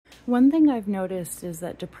One thing I've noticed is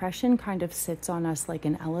that depression kind of sits on us like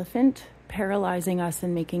an elephant, paralyzing us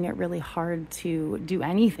and making it really hard to do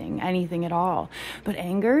anything at all. But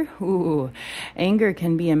anger, anger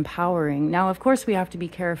can be empowering. Now, of course, we have to be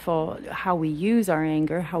careful how we use our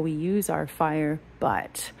anger, how we use our fire.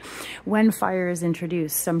 But when fire is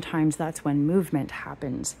introduced, sometimes that's when movement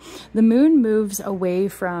happens. The moon moves away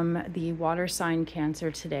from the water sign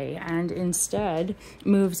Cancer today and instead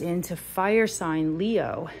moves into fire sign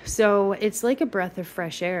Leo. So it's like a breath of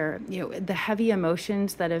fresh air. You know, the heavy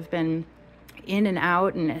emotions that have been in and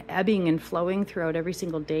out and ebbing and flowing throughout every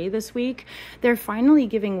single day this week, they're finally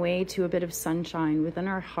giving way to a bit of sunshine within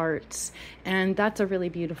our hearts. And that's a really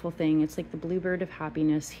beautiful thing. It's like the bluebird of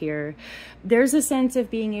happiness here. There's a sense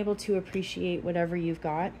of being able to appreciate whatever you've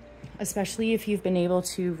got, especially if you've been able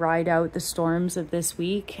to ride out the storms of this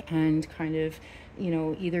week and kind of, you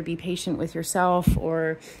know, either be patient with yourself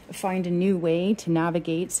or find a new way to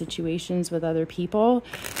navigate situations with other people.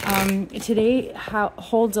 Today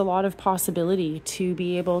holds a lot of possibility to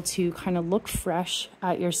be able to kind of look fresh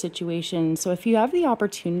at your situation. So if you have the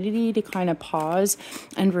opportunity to kind of pause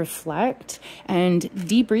and reflect and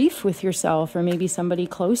debrief with yourself or maybe somebody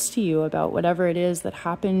close to you about whatever it is that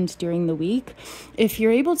happened during the week, if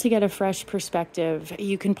you're able to get a fresh perspective,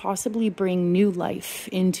 you can possibly bring new life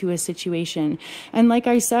into a situation. And like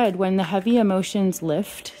I said, when the heavy emotions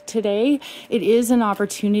lift today, it is an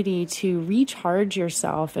opportunity to recharge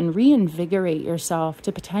yourself and reinvigorate yourself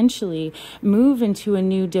to potentially move into a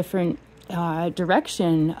new, different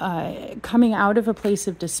direction, coming out of a place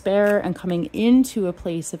of despair and coming into a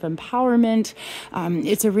place of empowerment.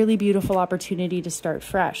 It's a really beautiful opportunity to start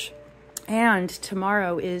fresh. And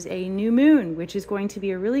tomorrow is a new moon, which is going to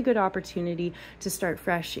be a really good opportunity to start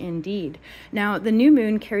fresh indeed. Now, the new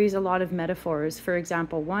moon carries a lot of metaphors. For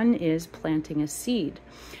example, one is planting a seed.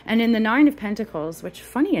 And in the Nine of Pentacles, which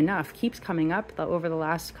funny enough keeps coming up over the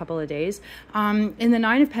last couple of days, in the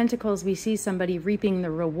Nine of Pentacles, we see somebody reaping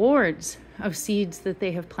the rewards of seeds that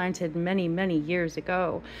they have planted many, many years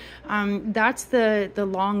ago. That's the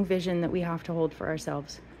long vision that we have to hold for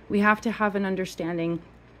ourselves. We have to have an understanding.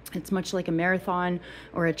 It's much like a marathon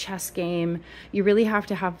or a chess game. You really have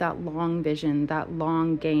to have that long vision, that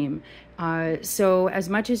long game. So as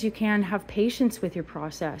much as you can, have patience with your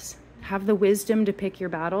process. Have the wisdom to pick your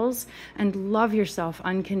battles and love yourself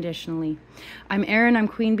unconditionally. I'm Erin, I'm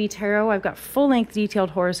Queen Bee Tarot. I've got full-length detailed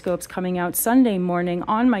horoscopes coming out Sunday morning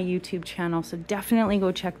on my YouTube channel, so definitely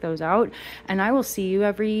go check those out. And I will see you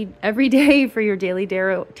every day for your daily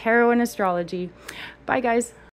tarot and astrology. Bye, guys.